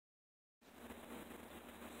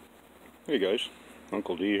Hey guys,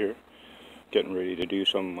 Uncle D here, getting ready to do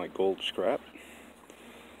some of my gold scrap.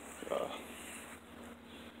 That's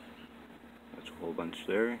a whole bunch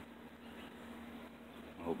there,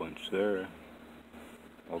 a whole bunch there,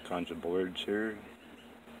 all kinds of boards here,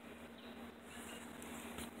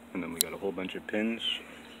 and then we got a whole bunch of pins,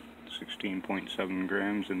 16.7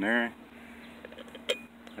 grams in there,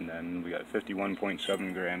 and then we got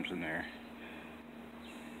 51.7 grams in there.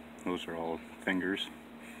 Those are all fingers.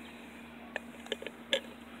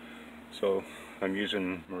 So I'm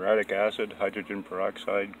using muriatic acid, hydrogen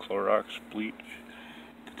peroxide, Clorox bleach,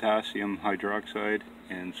 potassium hydroxide,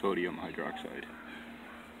 and sodium hydroxide.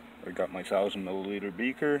 I got my 1,000 milliliter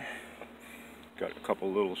beaker, got a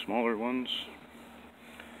couple little smaller ones.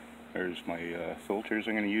 There's my filters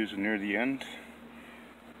I'm going to use near the end,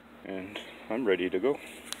 and I'm ready to go.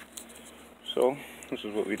 So this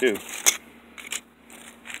is what we do.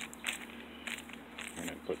 I'm going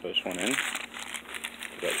to put this one in.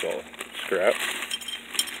 That's all scrap.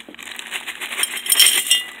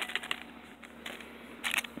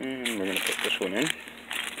 And we're going to put this one in.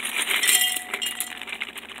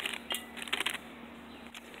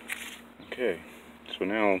 Okay, so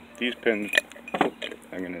now these pins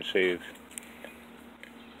I'm going to save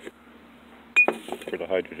for the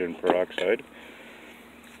hydrogen peroxide.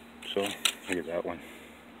 So look at that one.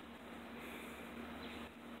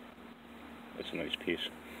 That's a nice piece.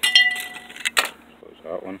 Close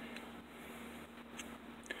that one.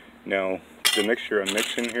 Now the mixture I'm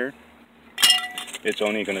mixing here, it's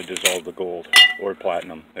only going to dissolve the gold or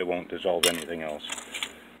platinum. It won't dissolve anything else.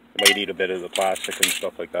 It might eat a bit of the plastic and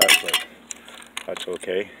stuff like that, but that's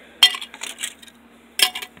okay.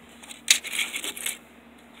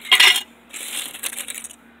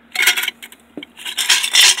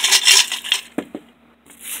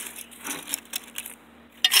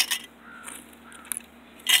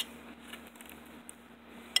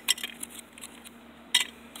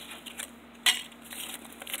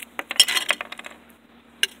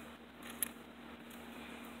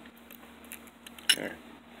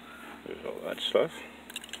 There's all that stuff.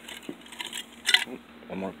 Oh,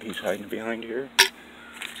 one more piece hiding behind here.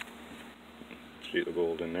 See the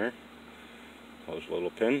gold in there. Those little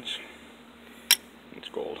pins. It's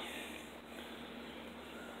gold.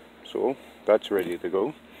 So that's ready to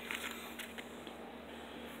go.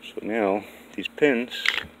 So now these pins,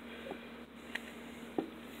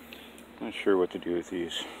 not sure what to do with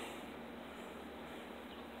these.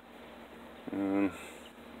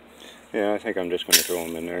 Yeah, I think I'm just going to throw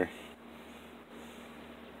them in there.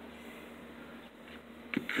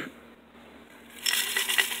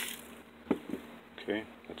 Okay,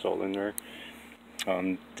 that's all in there.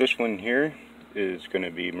 This one here is going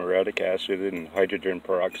to be muriatic acid and hydrogen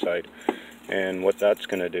peroxide, and what that's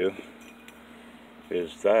going to do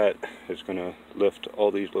is that is going to lift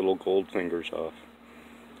all these little gold fingers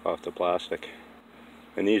off the plastic.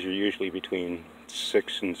 And these are usually between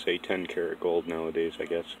 6 and say 10 karat gold nowadays, I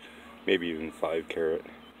guess. Maybe even 5 karat.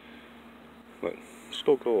 But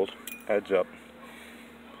still gold. Adds up.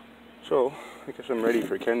 So, I guess I'm ready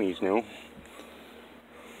for chemies now.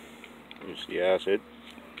 Here's the acid.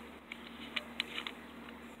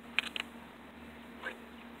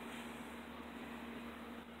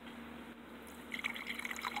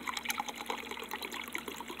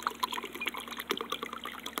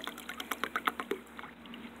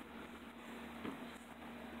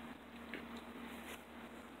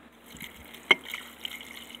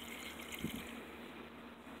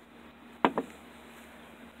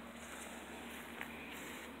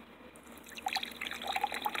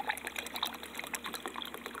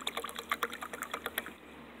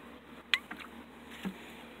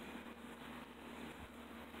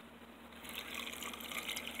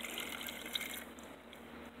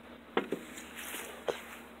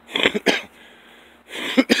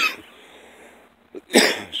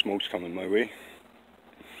 Smoke's coming my way.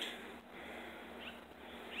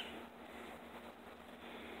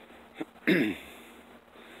 Okay,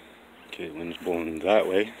 wind's blowing that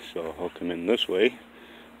way, so I'll come in this way.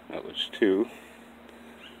 That was 2.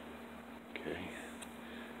 Okay.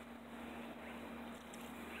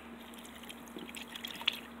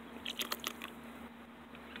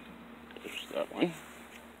 There's that one.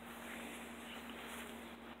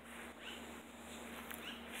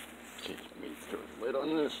 Okay, let me throw the lid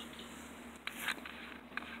on this.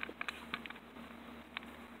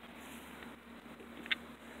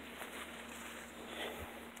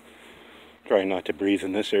 Try not to breathe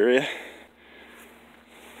in this area.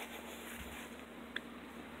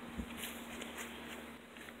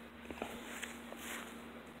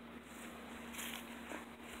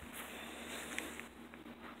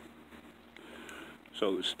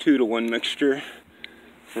 So it's 2-to-1 mixture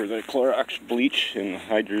for the Clorox bleach and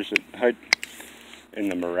the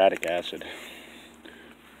and the muriatic acid.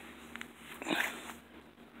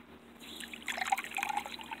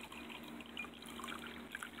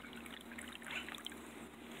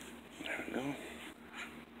 There we go.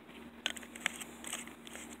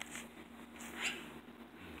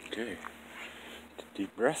 Okay,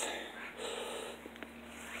 deep breath.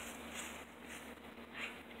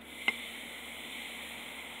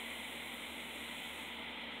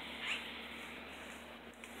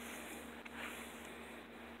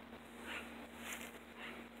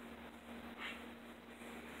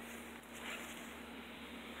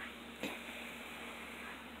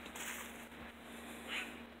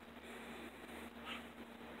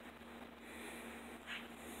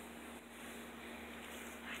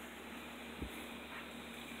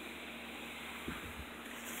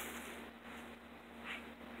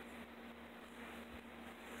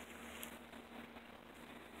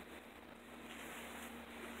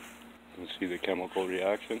 You can see the chemical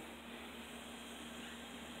reaction.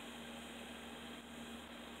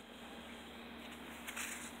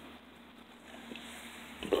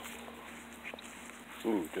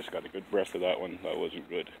 Ooh, just got a good breath of that one. That wasn't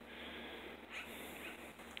good.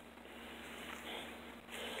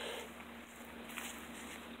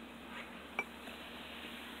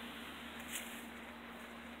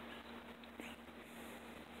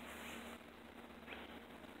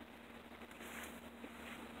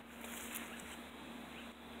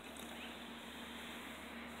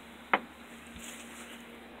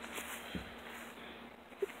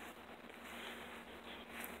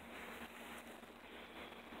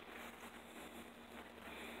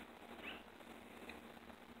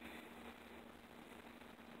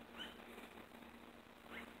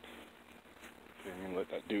 I'm going to let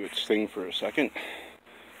that do its thing for a second.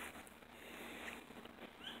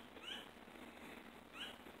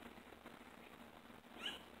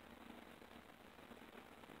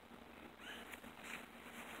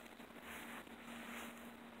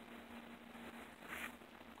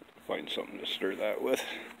 Find something to stir that with.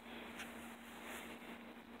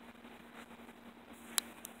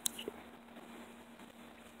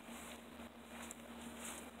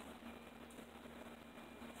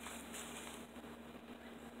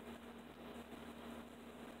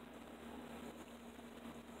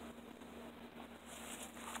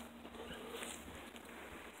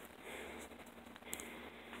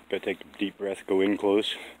 Gotta take a deep breath, go in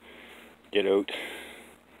close, get out.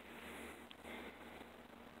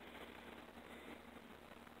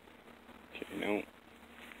 Okay,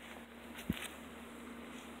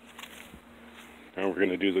 now we're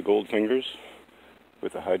gonna do the gold fingers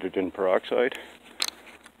with the hydrogen peroxide.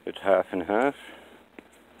 It's half and half.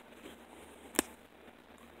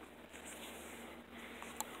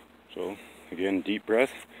 So again, deep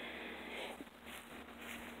breath.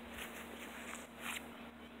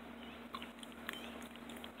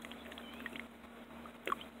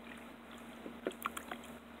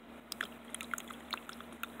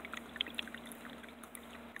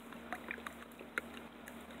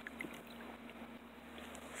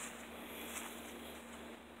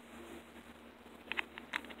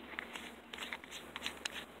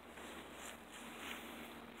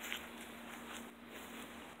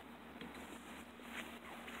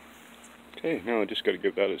 Okay, now I just got to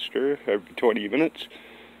give that a stir every 20 minutes.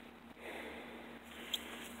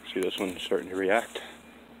 See, this one's starting to react.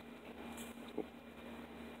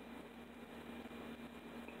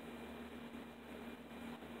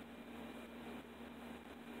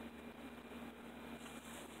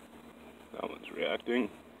 That one's reacting.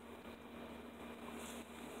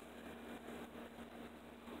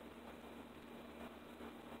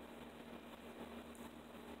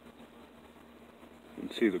 You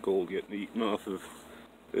can see the gold getting eaten off of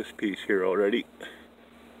this piece here already.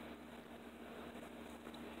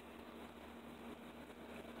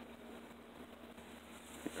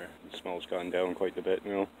 There, the smell's gone down quite a bit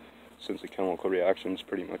now, since the chemical reaction's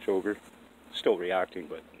pretty much over. Still reacting,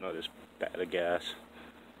 but not as bad a gas.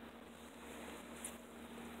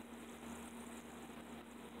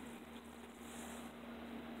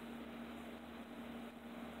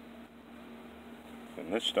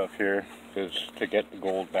 And this stuff here is to get the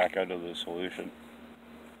gold back out of the solution.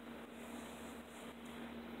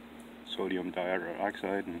 Sodium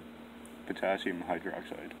dioxide and potassium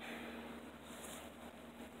hydroxide.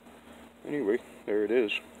 Anyway, there it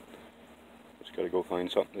is. Just gotta go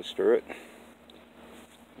find something to stir it.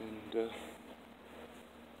 And,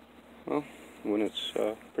 well, when it's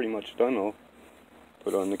pretty much done, I'll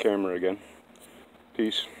put on the camera again.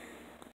 Peace.